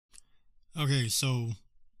Okay, so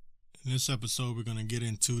in this episode, we're going to get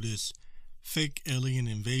into this fake alien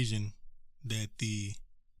invasion that the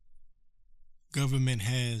government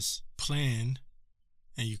has planned.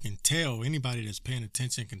 And you can tell, anybody that's paying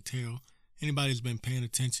attention can tell. Anybody that's been paying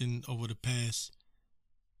attention over the past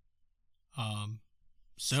um,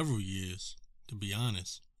 several years, to be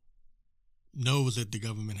honest, knows that the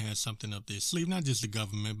government has something up their sleeve. Not just the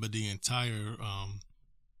government, but the entire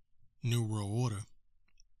New World Order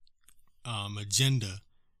agenda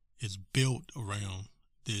is built around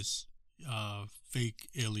this fake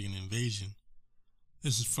alien invasion.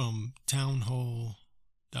 This is from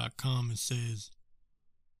townhall.com. It says,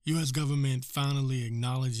 U.S. government finally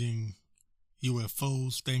acknowledging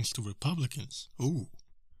UFOs thanks to Republicans. Ooh.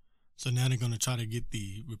 So now they're going to try to get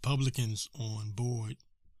the Republicans on board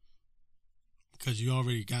because you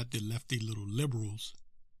already got the lefty little liberals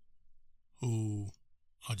who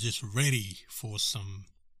are just ready for some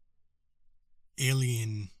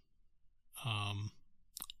alien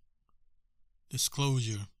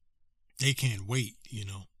disclosure. They can't wait,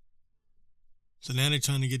 So now they're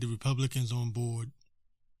trying to get the Republicans on board.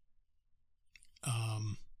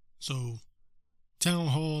 So Town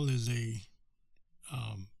Hall is a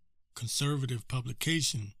conservative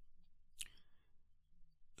publication.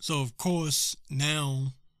 So of course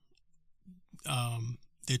now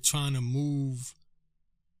they're trying to move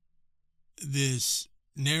this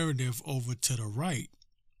narrative over to the right.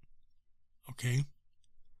 Okay.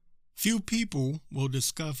 Few people will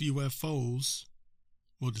discuss UFOs,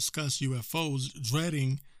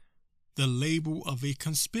 dreading the label of a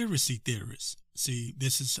conspiracy theorist. See,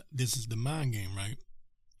 this is the mind game, right?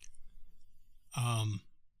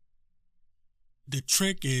 The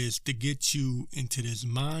trick is to get you into this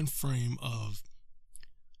mind frame of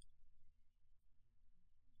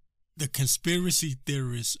the conspiracy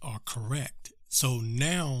theorists are correct. So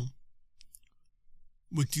now,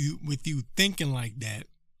 with you thinking like that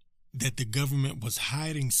the government was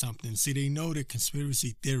hiding something. See, they know that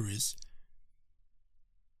conspiracy theorists,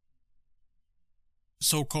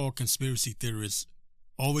 so-called conspiracy theorists,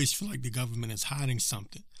 always feel like the government is hiding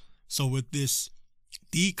something. So with this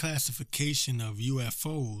declassification of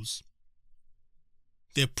UFOs,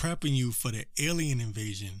 they're prepping you for the alien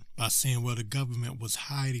invasion by saying, well, the government was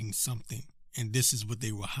hiding something, and this is what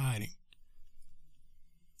they were hiding.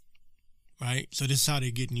 Right? So this is how they're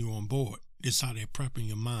getting you on board. This is how they're prepping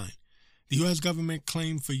your mind. The U.S. government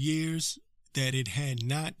claimed for years that it had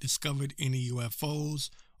not discovered any UFOs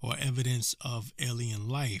or evidence of alien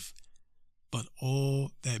life, but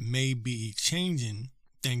all that may be changing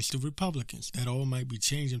thanks to Republicans. That all might be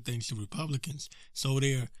changing thanks to Republicans. So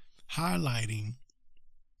they're highlighting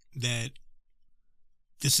that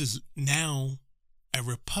this is now a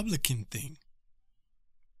Republican thing.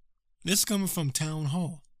 This is coming from Town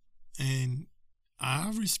Hall. And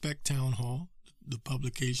I respect Town Hall, the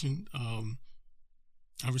publication.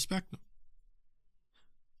 I respect them.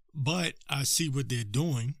 But I see what they're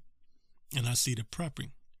doing, and I see the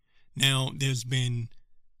prepping. Now, there's been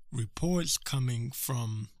reports coming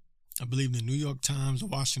from, I believe, the New York Times, the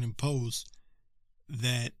Washington Post,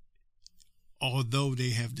 that although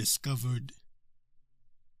they have discovered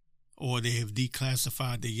or they have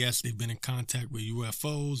declassified that, yes, they've been in contact with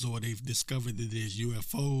UFOs, or they've discovered that there's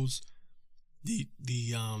UFOs,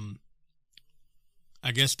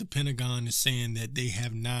 I guess the Pentagon is saying that they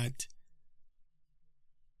have not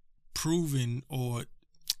proven, or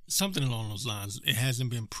something along those lines. It hasn't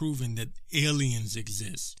been proven that aliens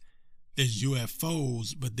exist. There's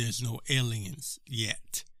UFOs, but there's no aliens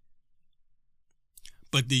yet.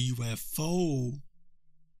 But the UFO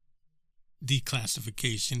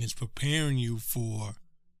declassification is preparing you for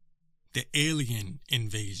the alien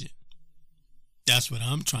invasion. That's what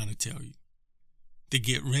I'm trying to tell you. To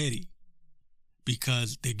get ready.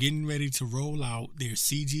 Because they're getting ready to roll out their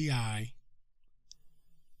CGI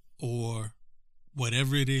or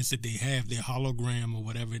whatever it is that they have, their hologram or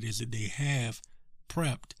whatever it is that they have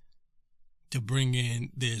prepped to bring in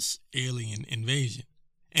this alien invasion.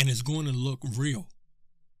 And it's going to look real.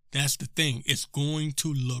 That's the thing. It's going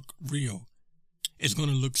to look real. It's going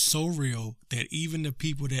to look so real that even the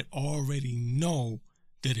people that already know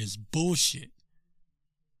that it's bullshit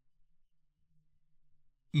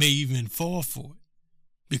may even fall for it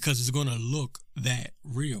because it's going to look that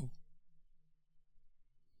real.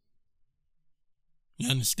 You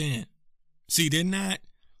understand? See, they're not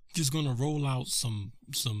just going to roll out some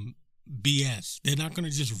BS. They're not going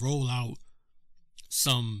to just roll out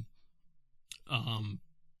some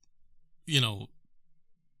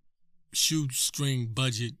shoestring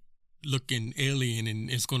budget looking alien and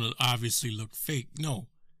it's going to obviously look fake. No,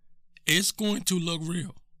 it's going to look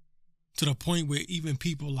real. to the point where even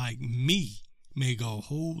people like me may go,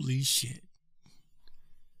 holy shit.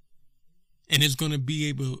 And it's going to be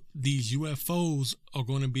able, these UFOs are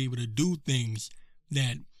going to be able to do things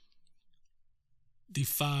that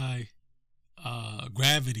defy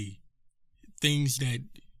gravity, things that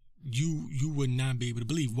you would not be able to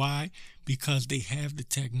believe. Why? Because they have the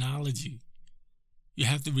technology. You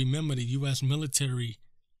have to remember the U.S. military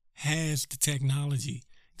has the technology.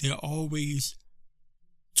 They're always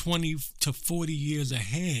 20 to 40 years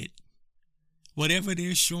ahead. Whatever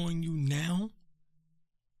they're showing you now,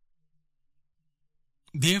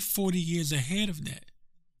 they're 40 years ahead of that.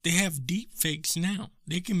 They have deep fakes now.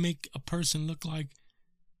 They can make a person look like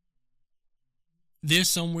they're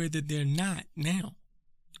somewhere that they're not now.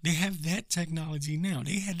 They have that technology now.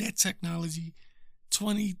 They had that technology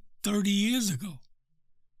 20, 30 years ago.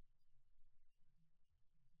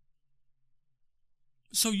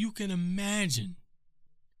 So you can imagine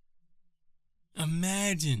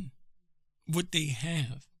what they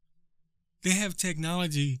have. They have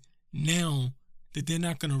technology now that they're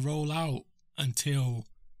not going to roll out until,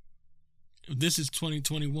 this is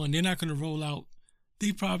 2021, they're not going to roll out.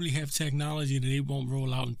 They probably have technology that they won't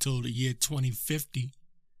roll out until the year 2050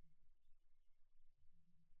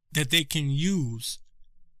 that they can use.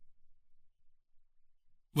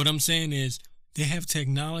 What I'm saying is they have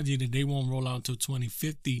technology that they won't roll out until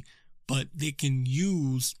 2050, but they can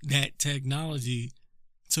use that technology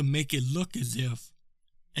to make it look as if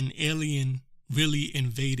an alien really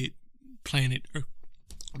invaded planet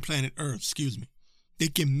Earth, They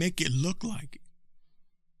can make it look like it.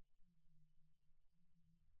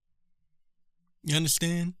 You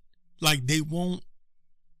understand? Like, they won't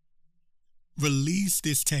release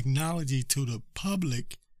this technology to the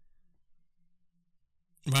public,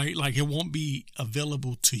 right? Like, it won't be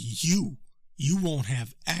available to you. You won't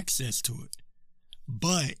have access to it.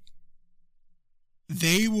 But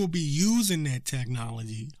they will be using that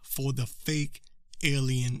technology for the fake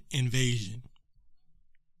alien invasion.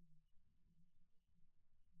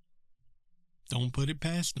 Don't put it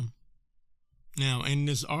past them. Now, in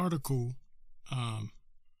this article,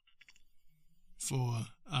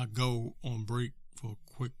 I go on break for a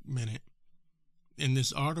quick minute. In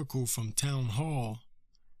this article from Town Hall,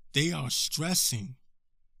 they are stressing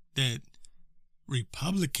that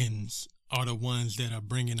Republicans are the ones that are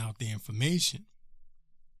bringing out the information.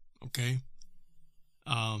 Okay?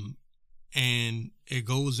 And it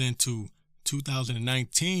goes into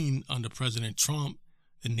 2019 under President Trump.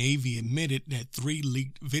 The Navy admitted that 3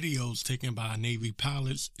 leaked videos taken by Navy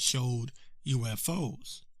pilots showed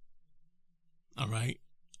UFOs. All right.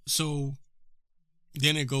 So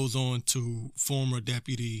then it goes on to former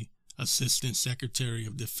Deputy Assistant Secretary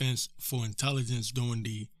of Defense for Intelligence during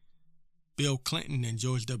the Bill Clinton and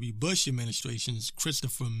George W. Bush administrations,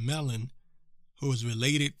 Christopher Mellon, who is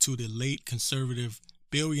related to the late conservative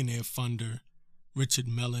billionaire funder Richard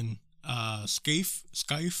Mellon Scaife,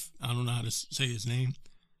 I don't know how to say his name,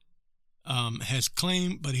 has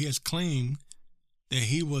claimed that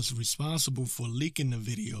he was responsible for leaking the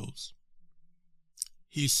videos.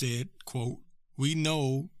 He said, quote, "We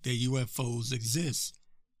know that UFOs exist.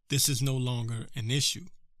 This is no longer an issue."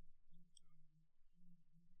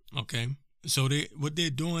 Okay, so what they're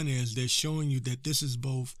doing is they're showing you that this is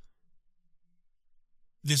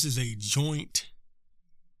a joint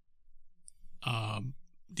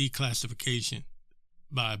declassification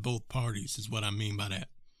by both parties, is what I mean by that.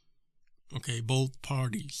 Okay, both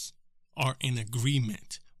parties are in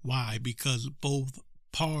agreement. Why? Because both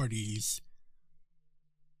parties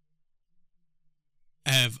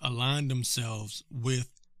have aligned themselves with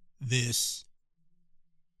this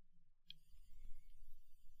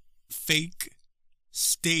fake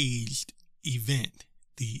staged event,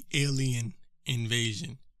 the alien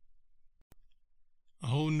invasion. A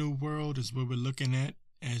whole new world is what we're looking at,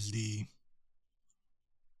 as the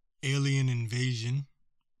alien invasion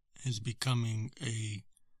is becoming a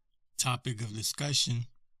topic of discussion,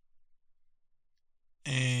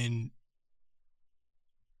 and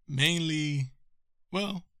mainly,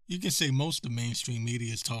 well, you can say most of the mainstream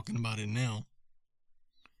media is talking about it now.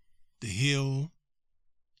 The Hill,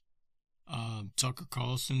 Tucker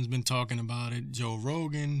Carlson's been talking about it, Joe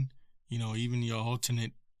Rogan, even your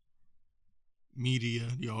alternative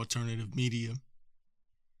media.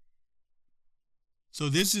 So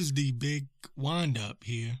this is the big wind up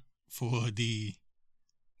here for the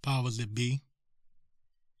powers that be.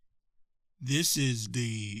 This is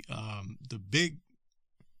the big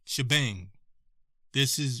shebang.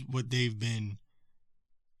 This is what they've been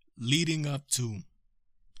leading up to.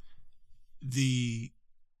 The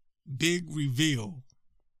big reveal,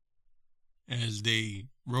 as they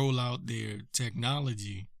roll out their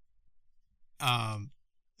technology,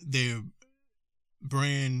 their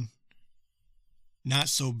not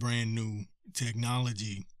so brand new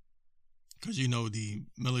technology, because the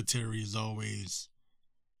military is always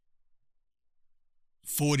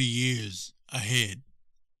 40 years ahead.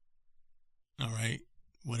 All right.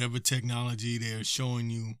 Whatever technology they're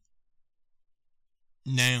showing you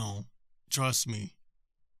now, trust me,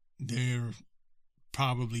 they're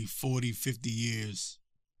probably 40, 50 years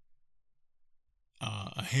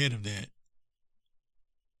ahead of that.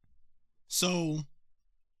 So,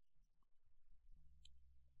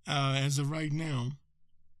 as of right now,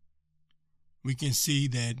 we can see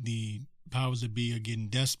that the powers that be are getting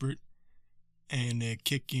desperate, and they're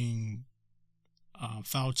kicking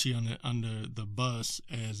Fauci under the bus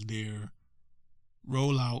as their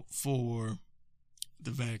rollout for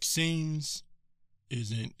the vaccines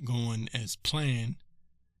isn't going as planned.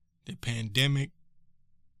 The pandemic,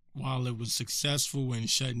 while it was successful in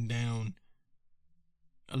shutting down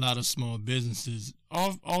a lot of small businesses,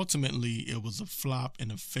 ultimately it was a flop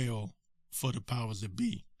and a fail for the powers that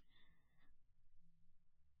be.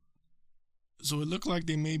 So it looked like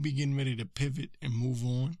they may be getting ready to pivot and move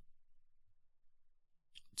on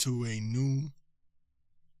to a new,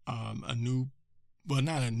 well,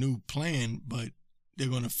 not a new plan, but they're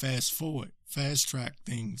going to fast track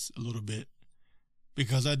things a little bit,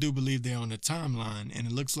 because I do believe they're on the timeline, and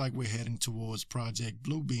it looks like we're heading towards Project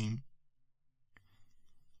Bluebeam,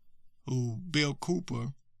 who Bill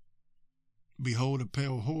Cooper, behold a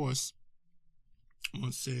pale horse,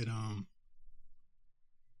 once said,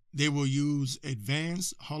 they will use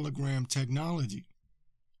advanced hologram technology.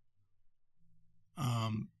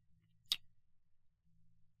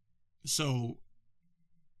 So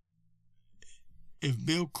if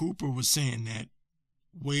Bill Cooper was saying that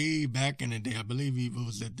way back in the day, I believe it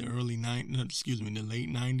was at the the late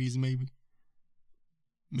 90s, maybe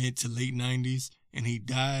mid to late 90s, and he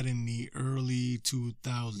died in the early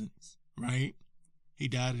 2000s, right? He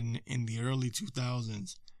died in the early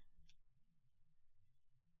 2000s.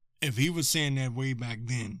 If he was saying that way back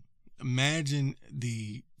then, imagine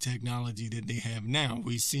the technology that they have now.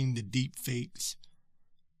 We've seen the deep fakes.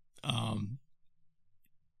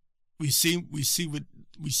 We see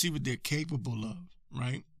what they're capable of,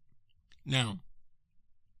 right? Now,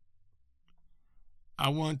 I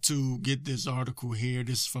want to get this article here.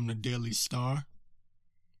 This is from the Daily Star.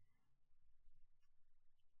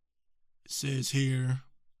 It says here,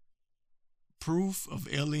 proof of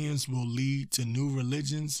aliens will lead to new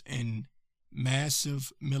religions and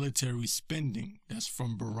massive military spending. That's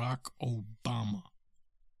from Barack Obama.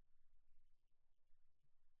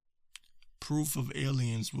 Proof of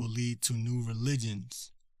aliens will lead to new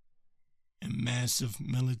religions and massive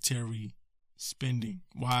military spending.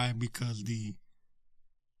 Why? Because the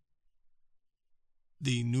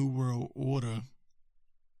New World Order,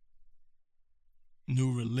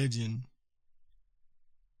 new religion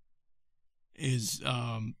is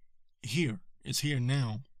here. It's here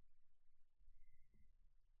now.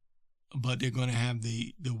 But they're going to have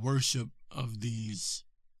the worship of these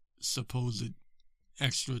supposed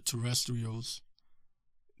extraterrestrials,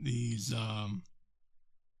 these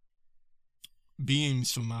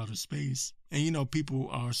beings from outer space. And people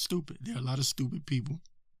are stupid. There are a lot of stupid people.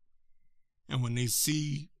 And when they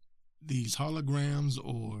see these holograms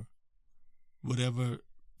or whatever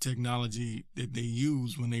technology that they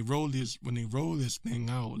use, when they roll this thing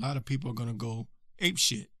out, a lot of people are gonna go ape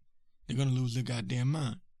shit. They're gonna lose their goddamn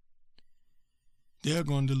mind. They're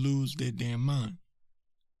going to lose their damn mind.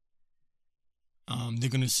 They're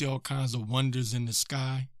gonna see all kinds of wonders in the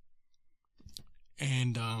sky,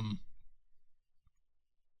 and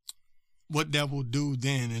what that will do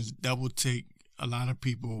then is that will take a lot of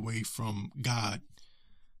people away from God,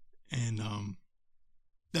 and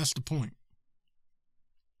that's the point.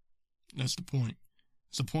 That's the point.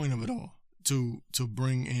 It's the point of it all, to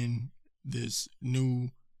bring in this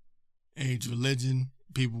new age religion.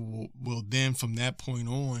 People will then, from that point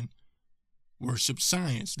on, worship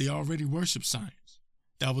science. They already worship science.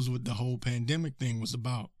 That was what the whole pandemic thing was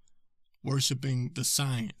about. Worshiping the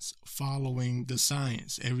science, following the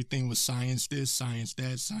science. Everything was science this, science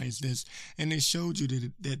that, science this. And they showed you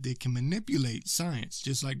that they can manipulate science,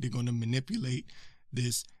 just like they're going to manipulate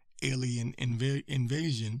this alien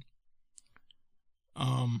invasion.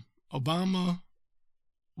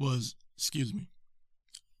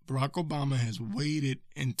 Barack Obama has waded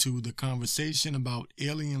into the conversation about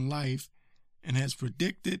alien life and has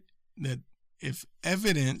predicted that if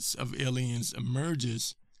evidence of aliens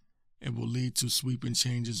emerges, it will lead to sweeping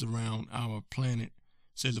changes around our planet,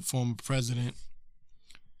 said the former president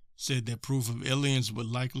said that proof of aliens would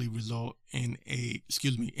likely result in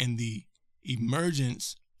the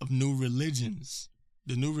emergence of new religions.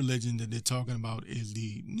 The new religion that they're talking about is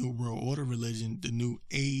the New World Order religion, the New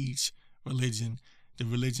Age religion, the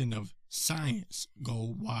religion of science.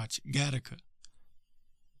 Go watch Gattaca.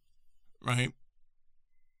 Right?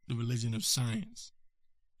 The religion of science.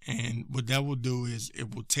 And what that will do is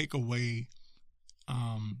it will take away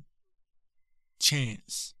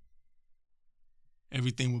chance.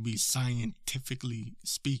 Everything will be scientifically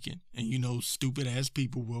speaking. And stupid ass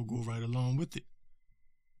people will go right along with it.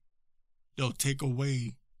 They'll take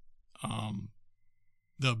away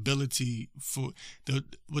the ability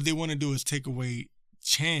what they want to do is take away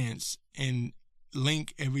chance and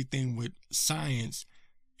link everything with science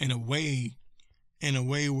in a way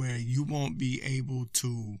where you won't be able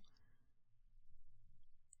to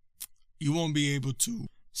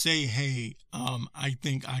say, hey, I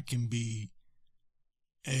think I can be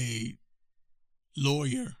a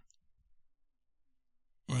lawyer,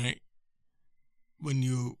 right? When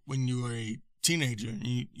you're a teenager,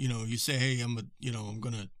 and you say, hey, I'm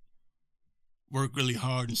gonna work really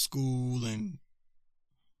hard in school and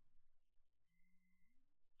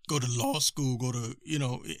go to law school,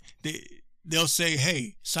 they'll say,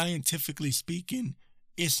 hey, scientifically speaking,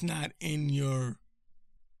 it's not in your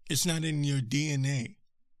DNA.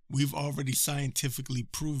 We've already scientifically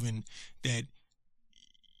proven that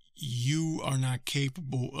you are not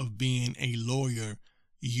capable of being a lawyer.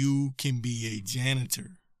 You can be a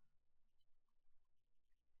janitor.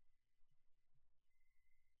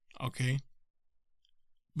 Okay?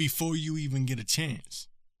 Before you even get a chance.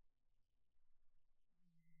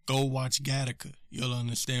 Go watch Gattaca. You'll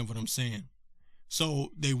understand what I'm saying.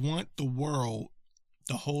 So they want the world,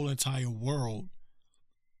 the whole entire world,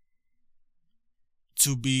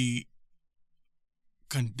 to be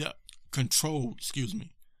controlled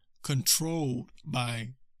by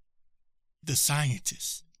the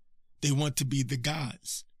scientists. They want to be the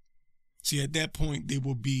gods. See, at that point, they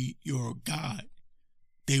will be your God.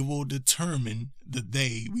 They will determine the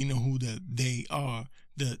they. We know who the they are.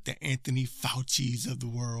 The Anthony Fauci's of the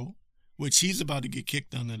world, which he's about to get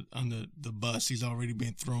kicked under the bus. He's already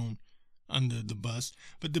been thrown under the bus.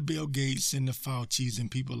 But the Bill Gates and the Fauci's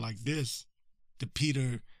and people like this, the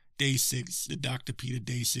Peter Daszak, the Dr. Peter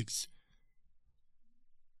Daszak,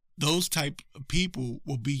 those type of people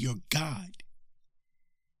will be your God.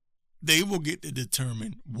 They will get to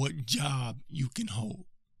determine what job you can hold.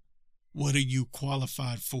 What are you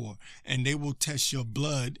qualified for? And they will test your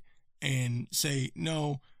blood and say,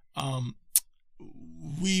 no,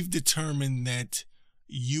 we've determined that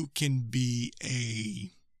you can be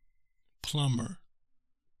a plumber.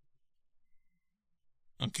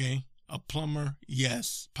 Okay? A plumber,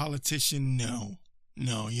 yes. Politician, no.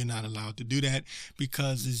 No, you're not allowed to do that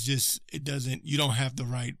because you don't have the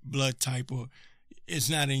right blood type, or it's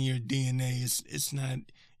not in your DNA. It's not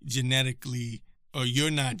genetically, or you're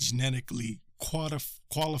not genetically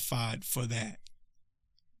qualified for that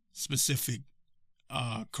specific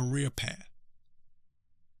career path.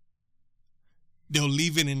 They'll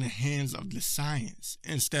leave it in the hands of the science.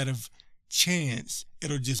 Instead of chance,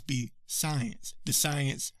 it'll just be science. The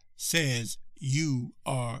science says you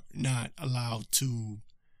are not allowed to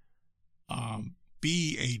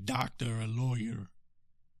be a doctor, a lawyer,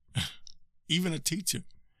 even a teacher.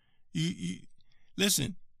 You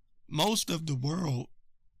listen, most of the world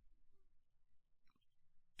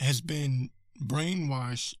has been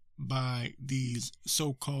brainwashed by these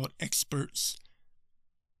so-called experts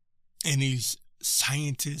and these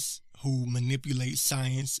scientists who manipulate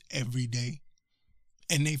science every day.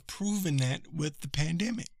 And they've proven that with the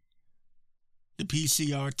pandemic. The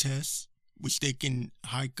PCR tests, which they can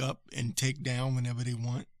hike up and take down whenever they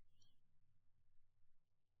want.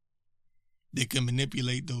 They can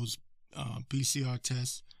manipulate those PCR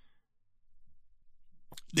tests.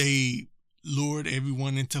 They lured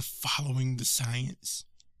everyone into following the science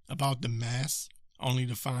about the masks, only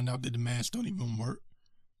to find out that the masks don't even work,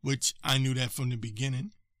 which I knew that from the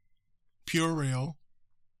beginning. Purell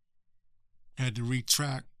had to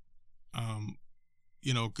retract,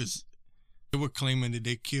 because they were claiming that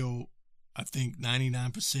they killed, I think,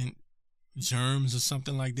 99% germs or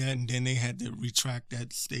something like that, and then they had to retract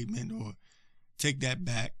that statement or take that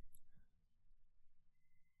back.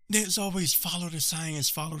 There's always follow the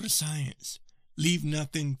science. Leave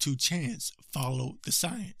nothing to chance. Follow the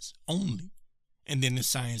science only. And then the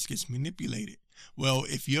science gets manipulated. Well,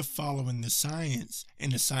 if you're following the science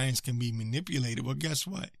and the science can be manipulated, well, guess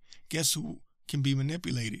what? Guess who can be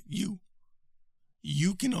manipulated? You.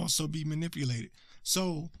 You can also be manipulated.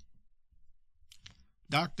 So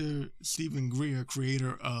Dr. Stephen Greer,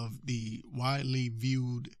 creator of the widely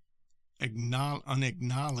viewed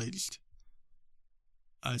unacknowledged,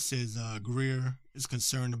 says Greer is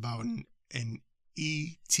concerned about an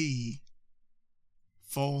ET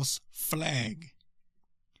false flag.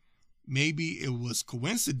 Maybe it was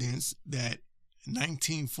coincidence that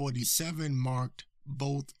 1947 marked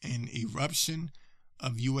both an eruption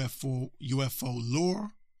of UFO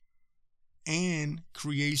lore and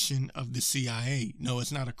creation of the CIA. No,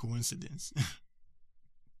 it's not a coincidence.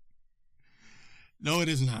 No, it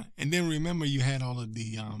is not. And then remember, you had all of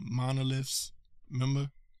the monoliths. Remember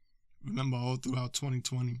all throughout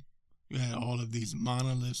 2020, you had all of these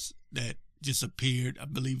monoliths that just appeared, I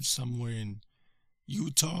believe, somewhere in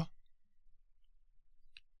Utah.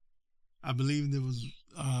 I believe there was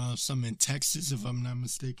some in Texas, if I'm not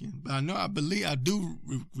mistaken. But I do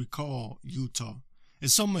recall Utah.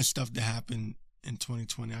 There's so much stuff that happened in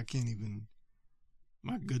 2020. I can't even,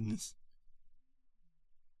 my goodness.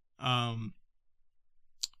 And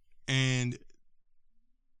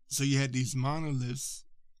so you had these monoliths,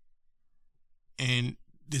 and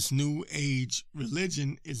this new age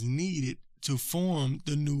religion is needed to form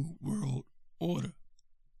the new world order.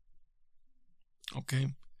 Okay?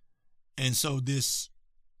 And so this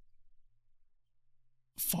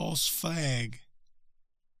false flag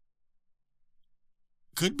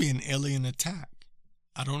could be an alien attack.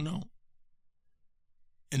 I don't know.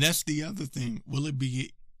 And that's the other thing.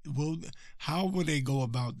 How will they go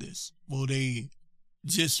about this? Will they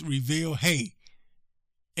just reveal, hey,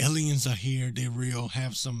 aliens are here, they're real,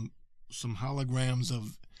 have some holograms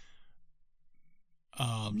of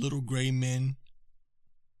little gray men?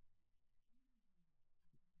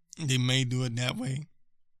 They may do it that way.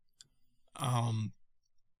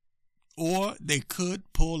 Or they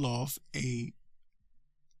could pull off a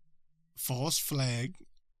false flag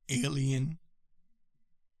alien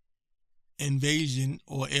invasion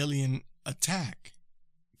or alien attack.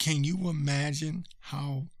 Can you imagine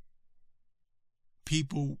how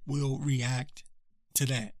people will react to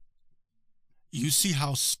that? You see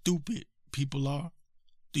how stupid people are?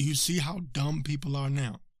 Do you see how dumb people are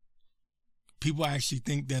now? People actually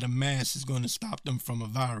think that a mask is going to stop them from a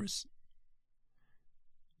virus.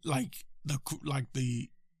 Like the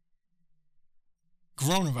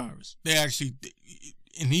coronavirus. They actually,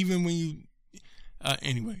 and even when you,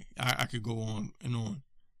 anyway, I could go on and on.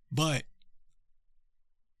 But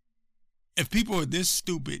if people are this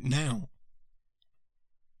stupid now,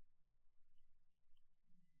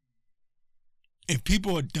 if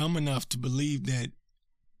people are dumb enough to believe that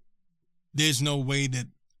there's no way that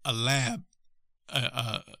a lab,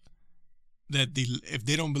 if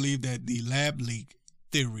they don't believe that the lab leak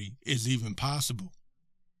theory is even possible,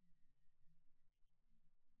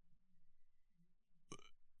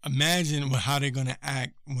 imagine how they're going to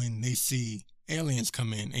act when they see aliens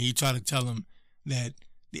come in and you try to tell them that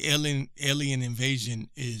the alien invasion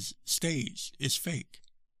is staged, it's fake.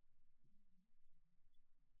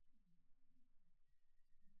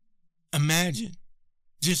 Imagine.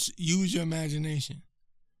 Just use your imagination.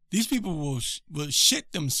 These people will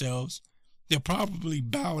shit themselves. They'll probably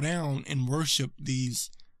bow down and worship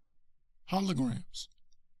these holograms.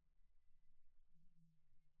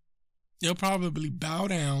 They'll probably bow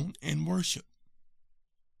down and worship.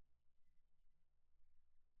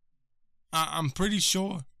 I'm pretty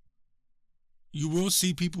sure you will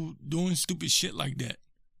see people doing stupid shit like that.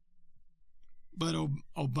 But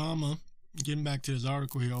Obama, getting back to this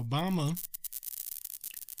article here, Obama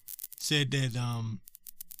said that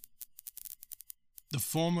the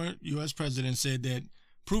former U.S. president said that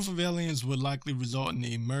proof of aliens would likely result in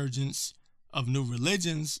the emergence of new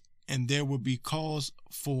religions, and there would be calls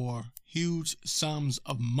for huge sums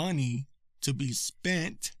of money to be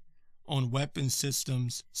spent on weapon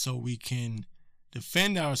systems so we can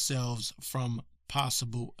defend ourselves from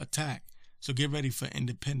possible attack. So get ready for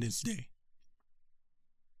Independence Day.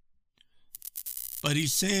 But he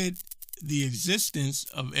said the existence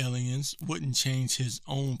of aliens wouldn't change his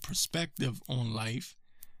own perspective on life.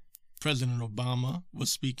 President Obama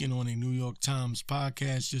was speaking on a New York Times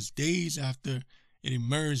podcast just days after it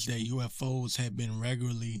emerged that UFOs had been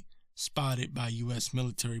regularly spotted by U.S.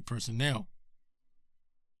 military personnel.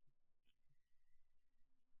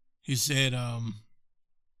 He said,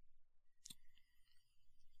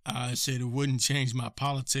 I said it wouldn't change my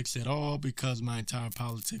politics at all because my entire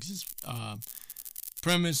politics is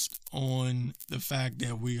premised on the fact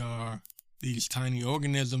that we are these tiny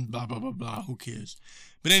organisms, blah, blah, blah, blah. Who cares?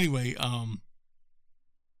 But anyway, let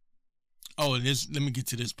me get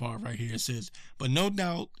to this part right here. It says, but no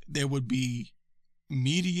doubt there would be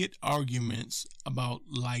immediate arguments about,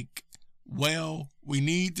 like, well, we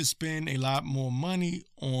need to spend a lot more money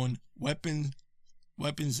on weapons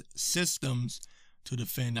systems to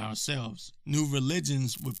defend ourselves. New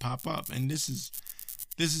religions would pop up, and this is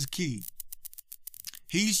key.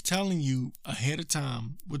 He's telling you ahead of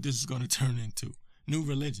time what this is going to turn into. New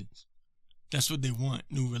religions. That's what they want,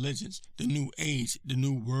 new religions. The new age, the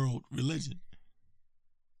new world religion.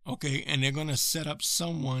 Okay, and they're going to set up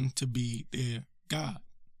someone to be their God.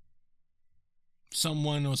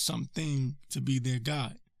 Someone or something to be their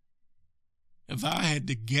God. If I had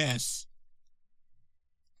to guess,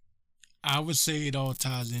 I would say it all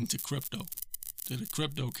ties into crypto, to the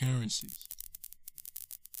cryptocurrencies.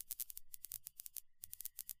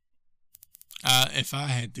 If I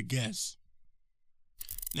had to guess.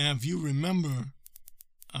 Now, if you remember,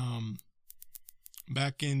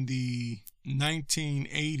 back in the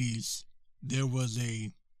 1980s, there was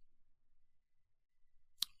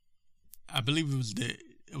I believe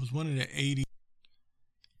it was one of the 80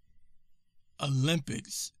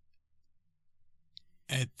 Olympics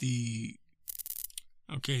at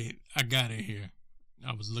okay, I got it here.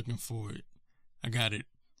 I was looking for it. I got it.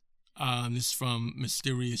 This is from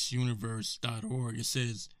mysteriousuniverse.org. It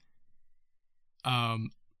says, the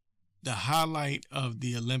highlight of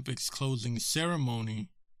the Olympics closing ceremony,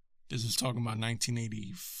 this is talking about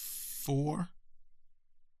 1984,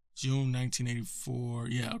 June 1984.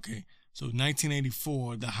 Yeah, okay. So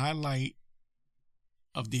 1984, the highlight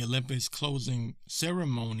of the Olympics closing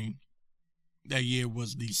ceremony that year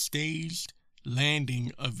was the staged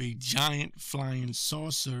landing of a giant flying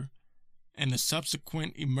saucer and the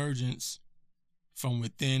subsequent emergence from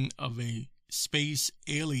within of a space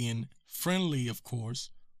alien, friendly of course,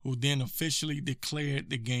 who then officially declared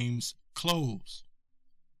the games closed.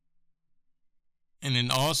 And an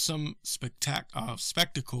awesome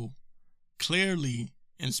spectacle, clearly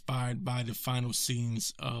inspired by the final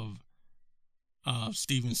scenes of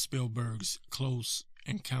Steven Spielberg's Close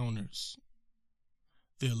Encounters.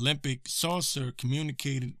 The Olympic saucer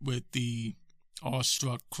communicated with the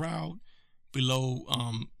awestruck crowd below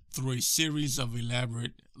through a series of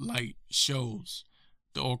elaborate light shows.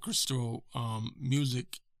 The orchestral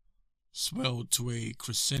music swelled to a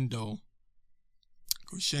crescendo,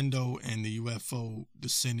 and the UFO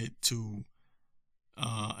descended to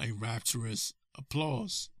a rapturous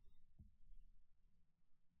applause.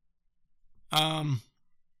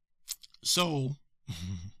 So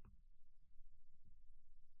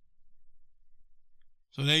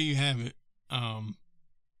there you have it.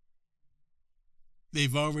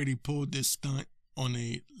 They've already pulled this stunt on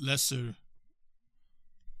a lesser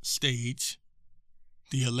stage,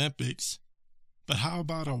 the Olympics, but how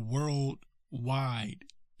about a worldwide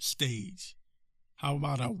stage? How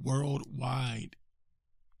about a worldwide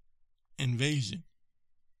invasion?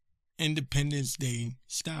 Independence Day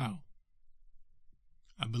style.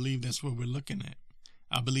 I believe that's what we're looking at.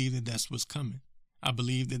 I believe that that's what's coming. I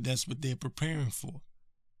believe that that's what they're preparing for.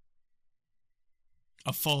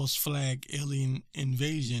 A false flag alien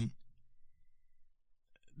invasion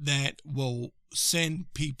that will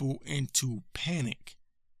send people into panic,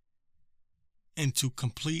 into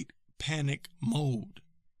complete panic mode.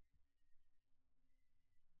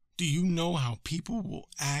 Do you know how people will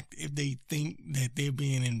act if they think that they're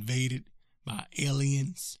being invaded by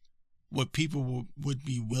aliens? What people would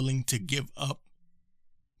be willing to give up?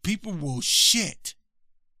 People will shit.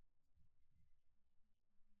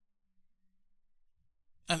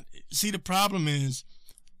 See, the problem is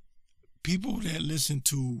people that listen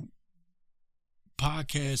to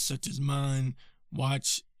podcasts such as mine,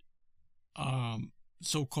 watch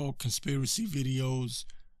so-called conspiracy videos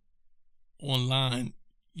online,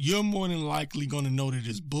 you're more than likely going to know that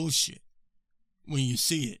it's bullshit when you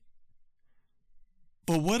see it.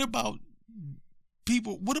 But what about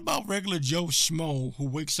people, what about regular Joe Schmo who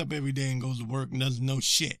wakes up every day and goes to work and doesn't know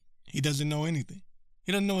shit? He doesn't know anything.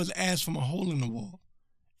 He doesn't know his ass from a hole in the wall.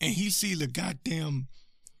 And he sees a goddamn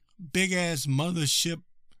big-ass mothership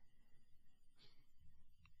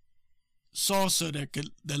saucer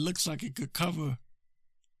that looks like it could cover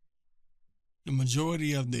the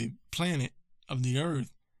majority of the planet, of the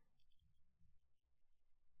earth.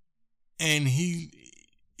 And he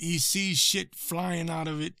sees shit flying out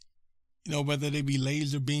of it, you know, whether they be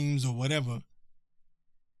laser beams or whatever.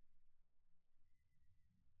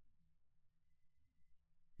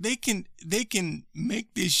 They can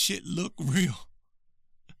make this shit look real.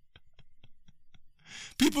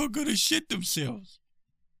 People are gonna shit themselves.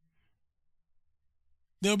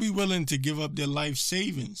 They'll be willing to give up their life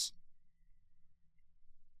savings.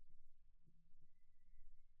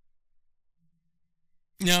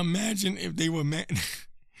 Now imagine if they were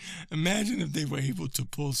Imagine if they were able to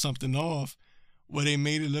pull something off where they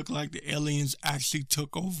made it look like the aliens actually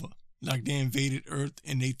took over, like they invaded Earth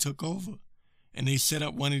and they took over. And they set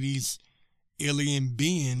up one of these alien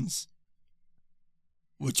beings,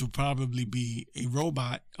 which will probably be a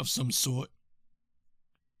robot of some sort,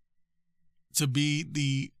 to be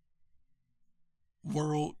the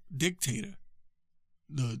world dictator,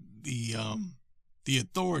 the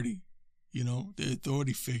authority, the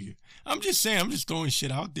authority figure. I'm just saying, I'm just throwing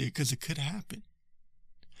shit out there because it could happen.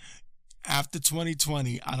 After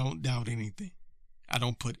 2020, I don't doubt anything. I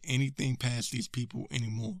don't put anything past these people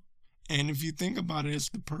anymore. And if you think about it, it's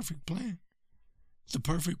the perfect plan. It's the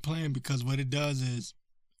perfect plan because what it does is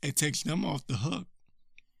it takes them off the hook.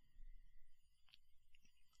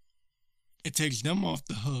 It takes them off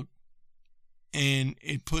the hook, and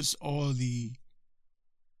it puts all the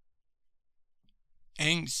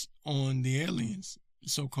angst on the aliens,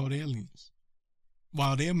 so-called aliens.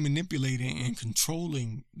 While they're manipulating and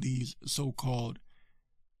controlling these so-called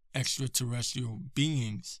extraterrestrial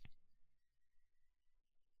beings,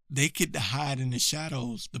 they get to hide in the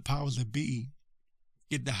shadows. The powers that be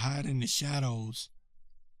get to hide in the shadows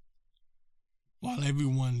while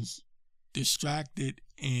everyone's distracted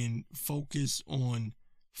and focused on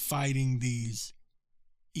fighting these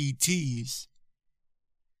ETs.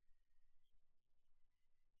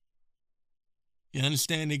 You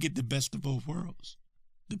understand? They get the best of both worlds.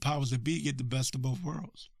 The powers that be get the best of both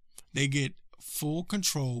worlds. They get full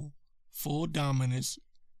control, full dominance,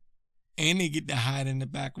 and they get to hide in the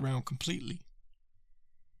background completely.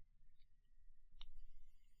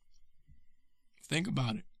 Think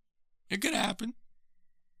about it. It could happen.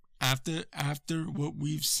 After what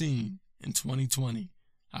we've seen in 2020,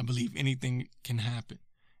 I believe anything can happen.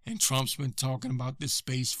 And Trump's been talking about this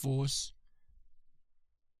Space Force.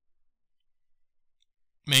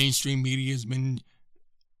 Mainstream media has been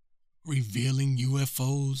revealing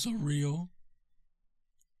UFOs are real.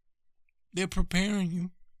 They're preparing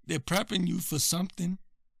you. They're prepping you for something.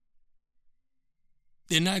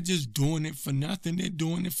 They're not just doing it for nothing. They're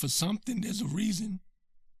doing it for something. There's a reason.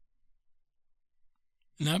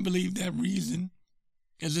 And I believe that reason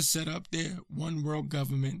is to set up there one world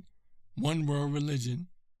government, one world religion.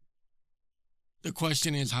 The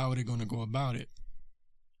question is, how are they going to go about it?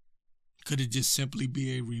 Could it just simply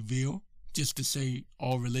be a reveal, just to say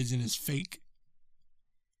all religion is fake,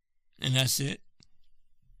 and that's it?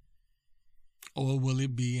 Or will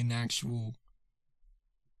it be an actual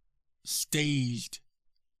staged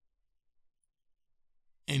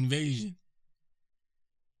invasion?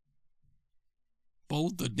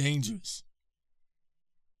 Both are dangerous,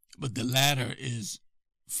 but the latter is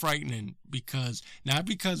frightening because, not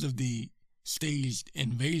because of the staged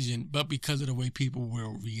invasion, but because of the way people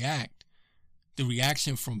will react. The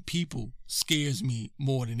reaction from people scares me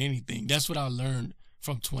more than anything. That's what I learned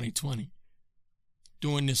from 2020.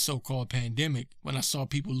 During this so-called pandemic, when I saw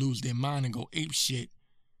people lose their mind and go ape shit,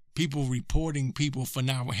 people reporting people for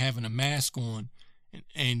not having a mask on.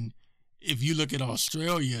 And if you look at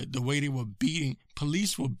Australia, the way they were beating,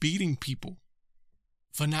 police were beating people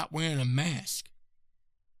for not wearing a mask.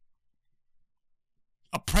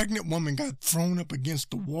 A pregnant woman got thrown up against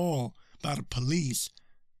the wall by the police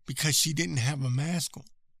because she didn't have a mask on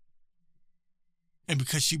and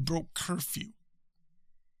because she broke curfew.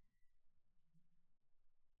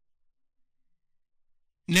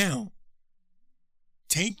 Now,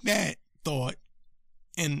 take that thought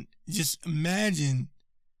and just imagine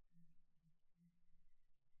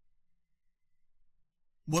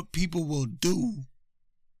what people will do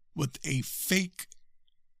with a fake,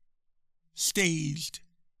 staged,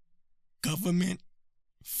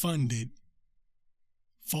 government-funded,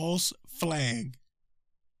 false flag,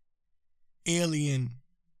 alien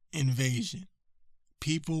invasion.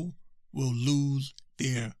 People will lose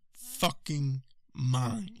their fucking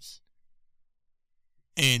minds.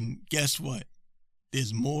 And guess what?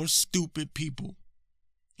 There's more stupid people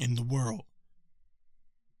in the world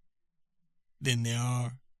than there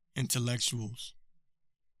are intellectuals.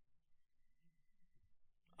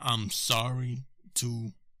 I'm sorry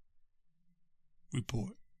to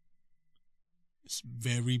report. It's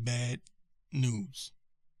very bad news.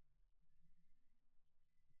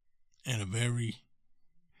 And a very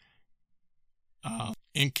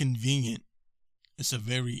inconvenient. It's a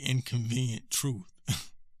very inconvenient truth.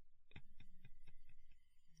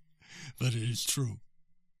 But it is true.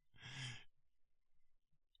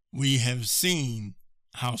 We have seen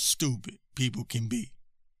how stupid people can be.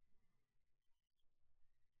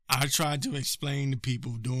 I tried to explain to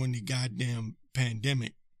people during the goddamn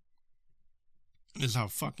pandemic. This is how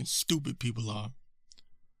fucking stupid people are.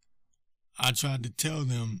 I tried to tell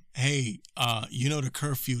them, hey, the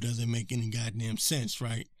curfew doesn't make any goddamn sense,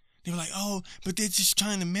 right? They were like, oh, but they're just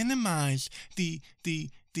trying to minimize the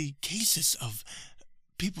cases of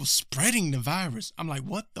people spreading the virus. I'm like,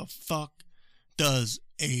 what the fuck does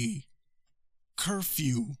a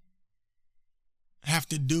curfew have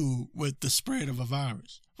to do with the spread of a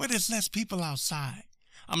virus? Well, there's less people outside.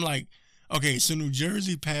 I'm like, okay, so New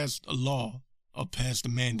Jersey passed a law, or passed a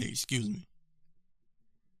mandate, excuse me.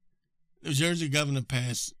 New Jersey governor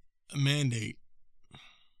passed a mandate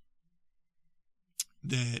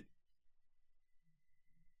that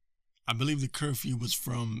I believe the curfew was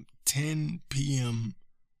from 10 p.m.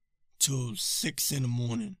 till 6 in the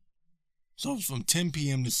morning. So it was from 10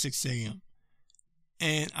 p.m. to 6 a.m.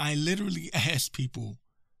 And I literally asked people,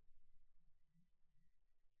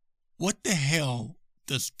 what the hell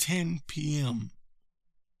does 10 p.m.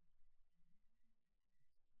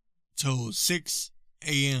 till 6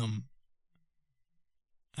 a.m.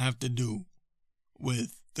 have to do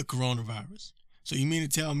with the coronavirus? So you mean to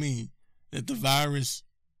tell me that the virus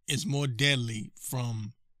is more deadly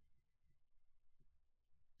from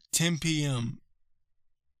 10 p.m.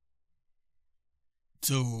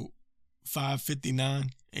 to 5:59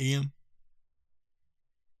 a.m.?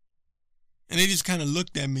 And they just kind of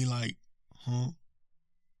looked at me like, huh?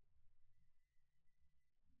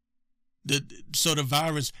 So the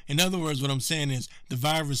virus, in other words, what I'm saying is the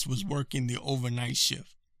virus was working the overnight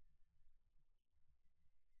shift.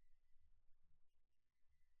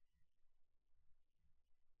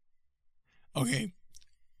 Okay,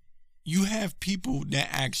 you have people that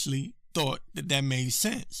actually thought that made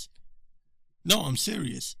sense. No, I'm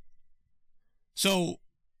serious. So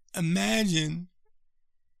imagine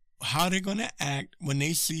how they're going to act when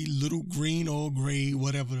they see little green or gray,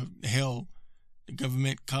 whatever the hell the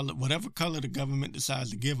government color, whatever color the government decides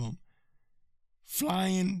to give them,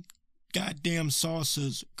 flying goddamn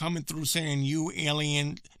saucers coming through saying, you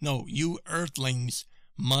earthlings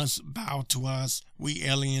must bow to us. We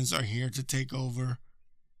aliens are here to take over.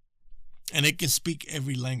 And they can speak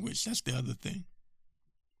every language. That's the other thing.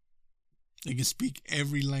 They can speak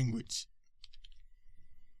every language.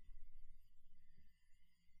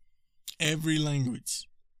 Every language.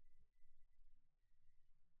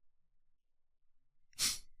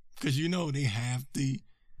 Because they have the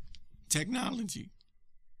technology.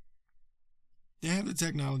 They have the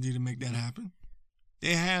technology to make that happen.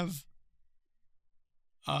 They have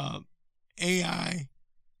AI,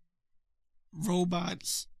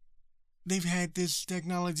 robots. They've had this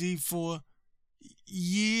technology for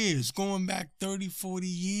years, going back 30, 40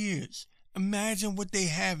 years. Imagine what they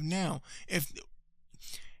have now.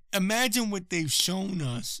 Imagine what they've shown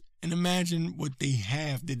us, and imagine what they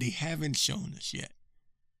have that they haven't shown us yet.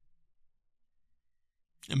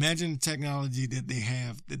 Imagine the technology that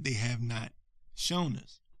they have not shown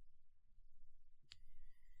us.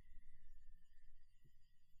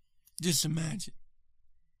 Just imagine.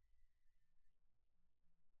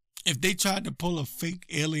 If they tried to pull a fake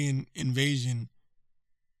alien invasion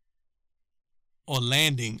or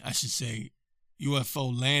landing, I should say,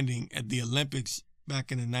 UFO landing at the Olympics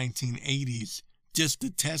back in the 1980s, just to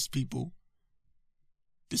test people,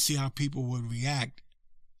 to see how people would react.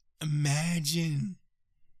 Imagine,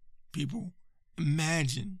 people,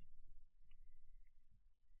 imagine.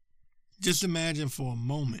 Just imagine for a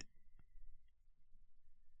moment.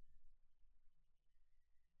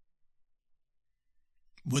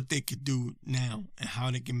 What they could do now and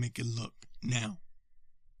how they can make it look now.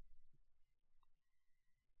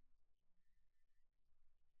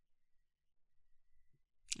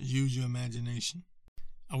 Use your imagination.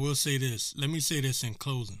 I will say this. Let me say this in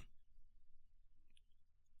closing.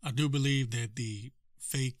 I do believe that the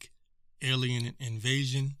fake alien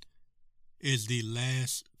invasion is the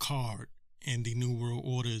last card in the New World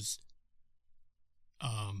Order's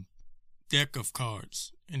deck of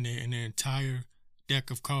cards, in their entire deck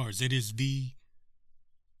of cards. It is the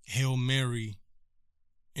Hail Mary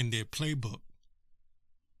in their playbook.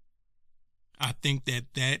 I think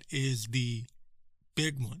that is the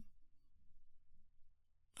big one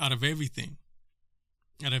out of everything.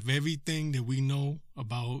 Out of everything that we know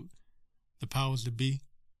about the powers that be,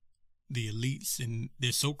 the elites and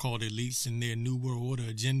their so-called elites and their New World Order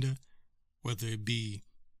agenda, whether it be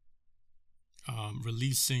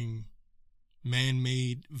releasing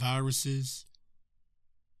man-made viruses,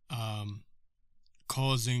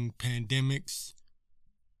 causing pandemics,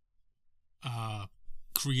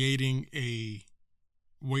 creating a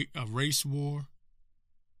race war,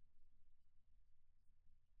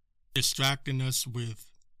 distracting us with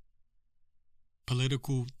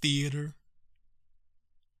political theater,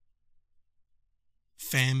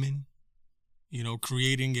 famine,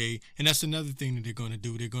 creating and that's another thing that they're going to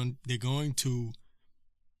do. They're going to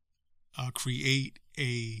create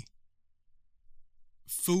a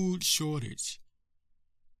food shortage.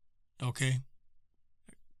 Okay,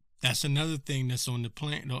 that's another thing that's on the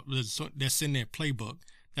plan. That's in their playbook.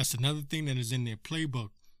 That's another thing that is in their playbook.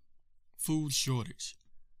 Food shortage,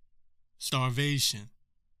 starvation.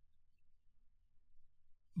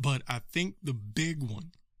 But I think the big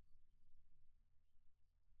one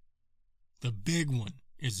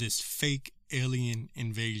is this fake alien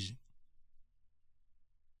invasion.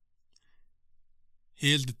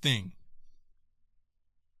 Here's the thing.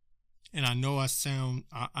 And I know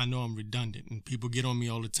I know I'm redundant, and people get on me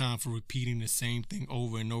all the time for repeating the same thing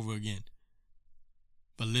over and over again.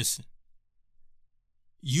 But listen,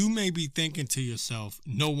 you may be thinking to yourself,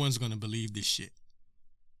 no one's going to believe this shit.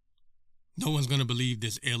 No one's going to believe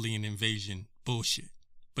this alien invasion bullshit.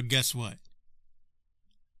 But guess what?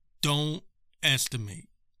 Don't estimate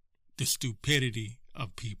the stupidity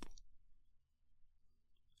of people.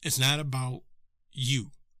 It's not about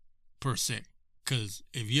you, per se. Because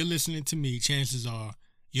if you're listening to me, chances are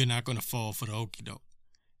you're not going to fall for the okie doke.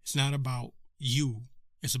 It's not about you.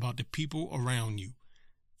 It's about the people around you.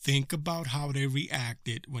 Think about how they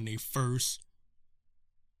reacted when they first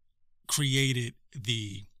created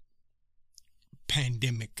the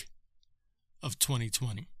pandemic of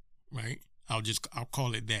 2020, right? I'll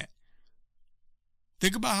call it that.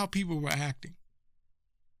 Think about how people were acting.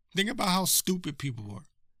 Think about how stupid people were.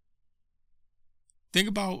 Think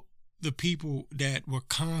about the people that were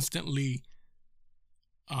constantly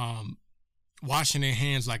washing their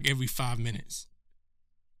hands like every 5 minutes,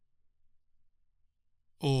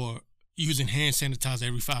 or using hand sanitizer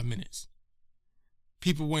every 5 minutes.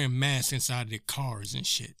 People wearing masks inside their cars and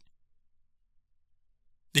shit.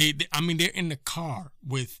 They're in the car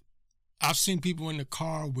with, I've seen people in the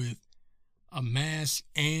car with a mask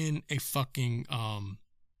and a fucking,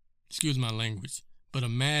 excuse my language, but a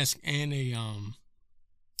mask and a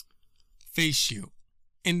face shield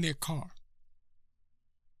in their car.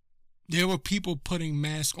 There were people putting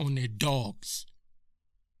masks on their dogs,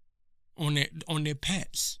 on their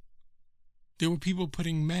pets. There were people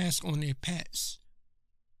putting masks on their pets.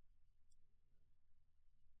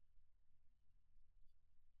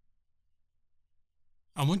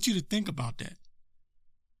 I want you to think about that.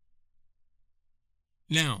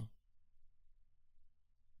 Now,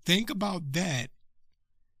 think about that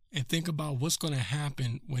and think about what's going to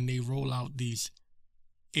happen when they roll out these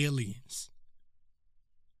aliens.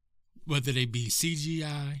 Whether they be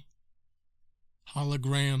CGI,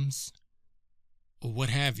 holograms, or what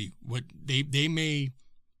have you. What they may,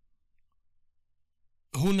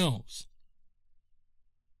 who knows?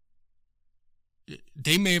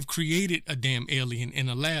 They may have created a damn alien in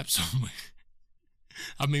a lab somewhere.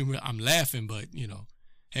 I mean, I'm laughing, but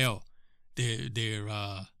hell, they're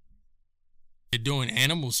doing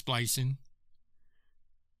animal splicing,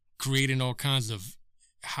 creating all kinds of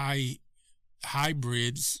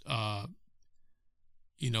hybrids, half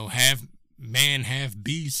man, half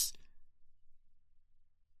beast.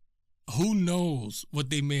 Who knows what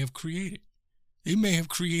they may have created? They may have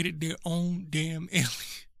created their own damn alien.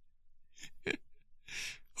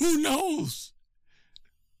 Who knows?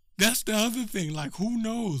 That's the other thing. Like, who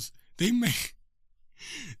knows? They may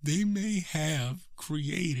have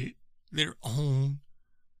created their own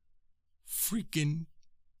freaking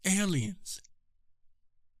aliens.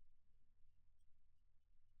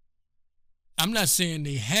 I'm not saying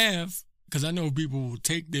they have, because I know people will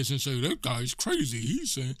take this and say, that guy's crazy.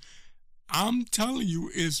 He's saying, I'm telling you,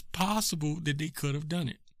 it's possible that they could have done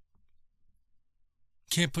it.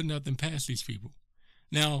 Can't put nothing past these people.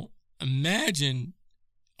 Now, imagine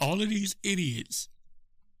all of these idiots,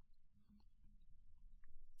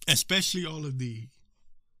 especially all of the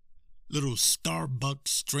little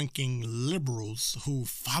Starbucks drinking liberals who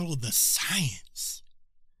follow the science,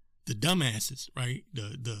 the dumbasses, right?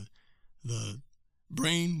 The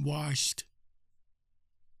brainwashed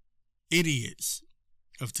idiots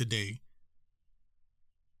of today,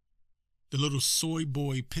 the little soy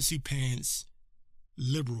boy pissy pants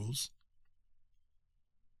liberals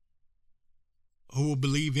who will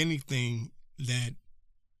believe anything that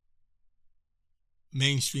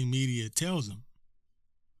mainstream media tells them.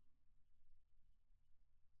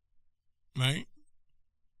 Right?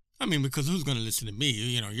 I mean, because who's going to listen to me?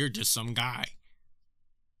 You're just some guy.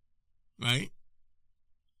 Right?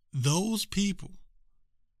 Those people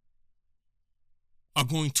are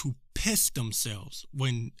going to piss themselves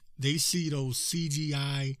when they see those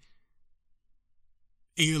CGI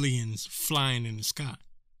aliens flying in the sky.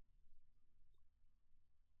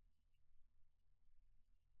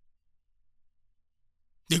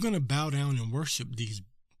 They're going to bow down and worship these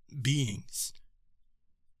beings.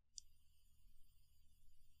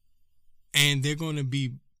 And they're going to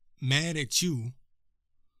be mad at you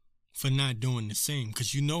for not doing the same,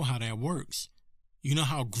 because you know how that works. You know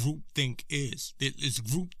how groupthink is. It's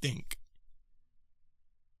groupthink.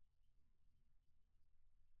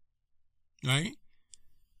 Right?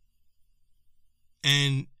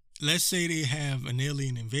 And let's say they have an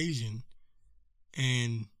alien invasion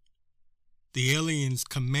and the aliens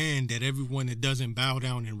command that everyone that doesn't bow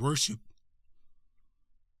down and worship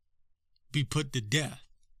be put to death.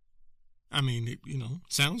 I mean, it,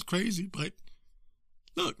 sounds crazy, but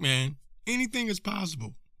look, man, anything is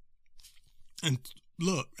possible. And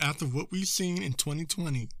look, after what we've seen in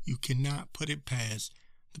 2020, you cannot put it past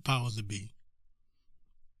the powers that be.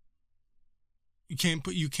 You can't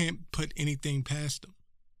put anything past them.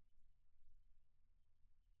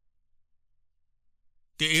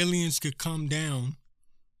 The aliens could come down,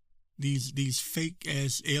 these fake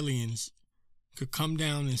ass aliens could come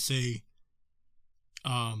down and say,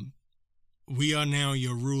 we are now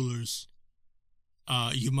your rulers.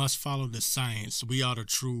 You must follow the science. We are the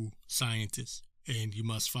true scientists, and you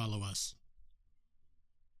must follow us.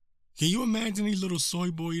 Can you imagine these little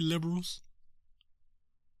soy boy liberals?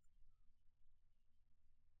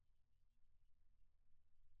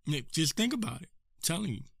 Just think about it. I'm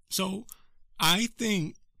telling you. So I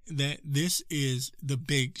think that this is the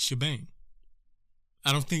big shebang.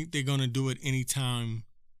 I don't think they're going to do it anytime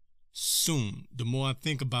soon. The more I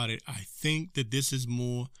think about it, I think that this is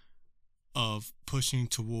more of pushing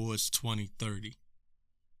towards 2030.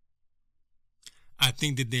 I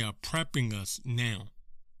think that they are prepping us now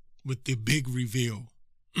with the big reveal.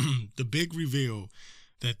 The big reveal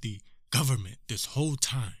that the government this whole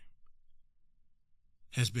time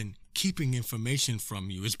has been keeping information from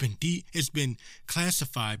you. It's been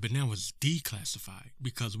classified, but now it's declassified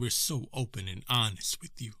because we're so open and honest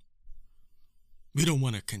with you. We don't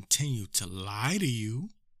want to continue to lie to you.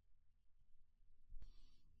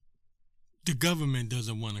 The government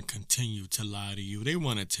doesn't want to continue to lie to you. They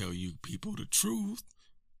want to tell you people the truth.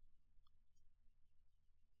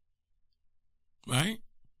 Right?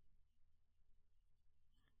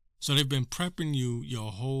 So they've been prepping you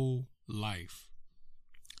your whole life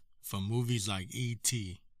for movies like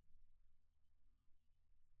E.T.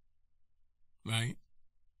 Right?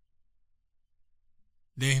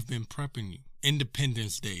 They have been prepping you.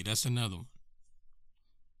 Independence Day, that's another one.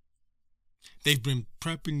 They've been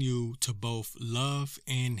prepping you to both love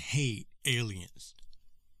and hate aliens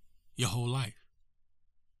your whole life.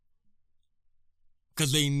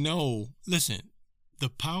 Because they know, listen, the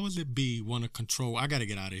powers that be want to control, I got to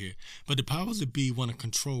get out of here, but the powers that be want to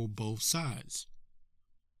control both sides.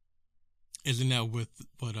 Isn't that with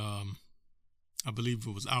what, I believe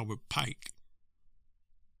it was Albert Pike.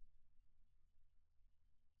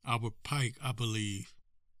 Albert Pike, I believe,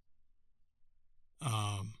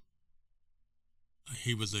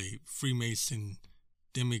 he was a Freemason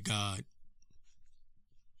demigod. I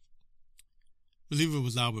believe it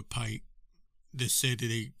was Albert Pike that said that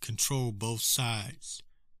they control both sides.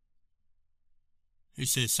 He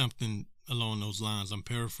said something along those lines. I'm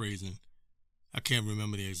paraphrasing. I can't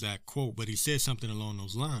remember the exact quote, but he said something along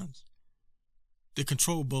those lines. They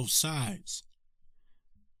control both sides.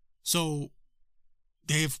 So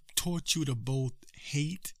they have taught you to both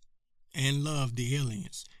hate and love the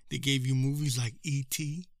aliens. They gave you movies like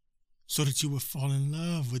E.T. so that you would fall in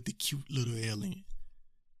love with the cute little alien.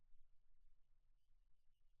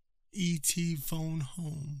 E.T. Phone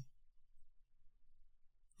Home.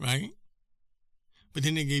 Right? But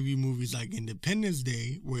then they gave you movies like Independence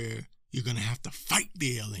Day where you're going to have to fight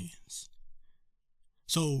the aliens.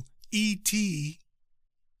 So E.T.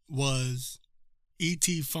 was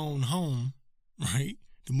E.T. Phone Home, right?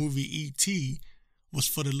 The movie E.T. was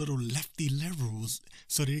for the little lefty liberals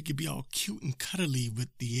so that it could be all cute and cuddly with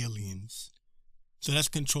the aliens. So that's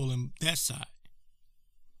controlling that side.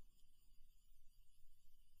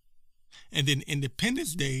 And then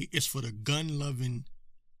Independence Day is for the gun-loving,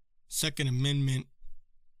 Second Amendment,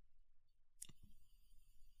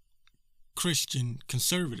 Christian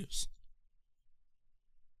conservatives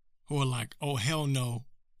who are like, oh, hell no,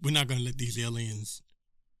 we're not going to let these aliens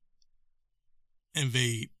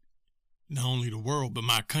invade not only the world, but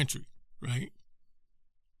my country, right?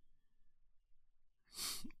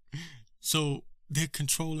 So they're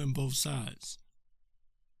controlling both sides.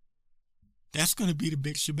 That's going to be the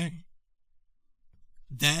big shebang.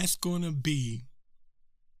 That's going to be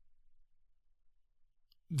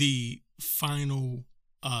the final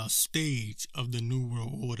stage of the New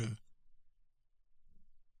World Order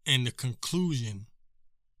and the conclusion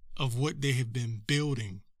of what they have been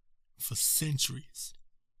building for centuries.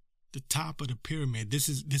 The top of the pyramid. This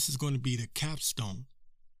is going to be the capstone,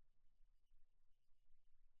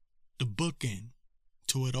 the bookend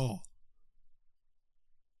to it all.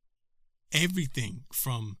 Everything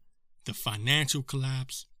from the financial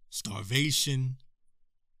collapse, starvation,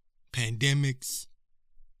 pandemics,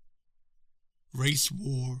 race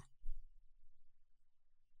war,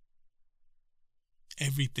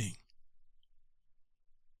 everything.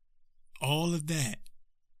 All of that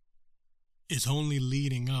is only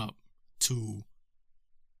leading up to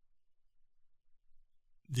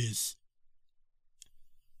this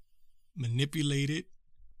manipulated,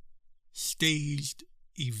 staged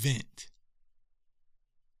event.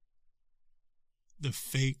 The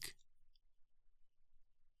fake,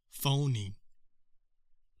 phony,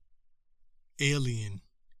 alien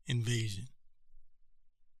invasion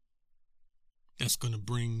that's going to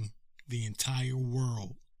bring the entire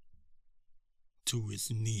world to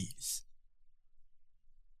its knees.